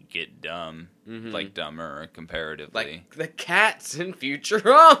get dumb, dumber comparatively. Like the cats in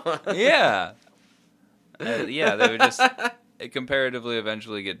Futurama. Yeah. They would just comparatively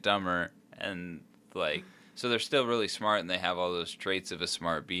eventually get dumber, and so they're still really smart and they have all those traits of a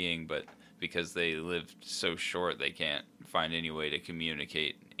smart being, but because they lived so short, they can't find any way to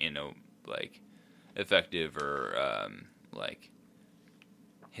communicate in a effective or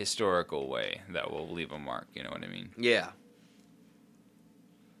historical way that will leave a mark. You know what I mean? Yeah.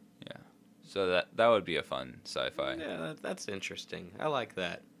 So that would be a fun sci-fi. Yeah, that's interesting. I like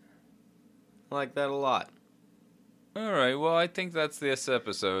that. I like that a lot. All right, well, I think that's this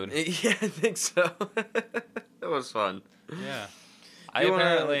episode. Yeah, I think so. That was fun. Yeah. I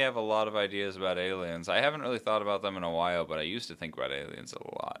apparently have a lot of ideas about aliens. I haven't really thought about them in a while, but I used to think about aliens a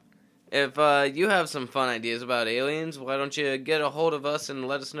lot. If you have some fun ideas about aliens, why don't you get a hold of us and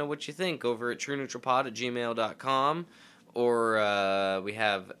let us know what you think over at trueneutralpod@gmail.com. Or we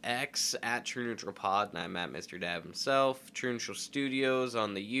have X at TrueNeutralPod, and I'm at Mr. Dab himself. True Neutral Studios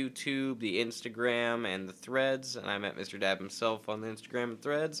on the YouTube, the Instagram, and the Threads, and I'm at Mr. Dab himself on the Instagram and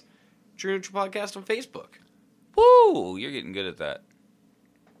Threads. True Neutral Podcast on Facebook. Woo! You're getting good at that.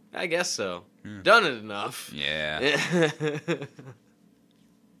 I guess so. Done it enough. Yeah.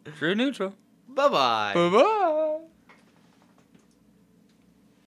 True Neutral. Bye-bye. Bye-bye.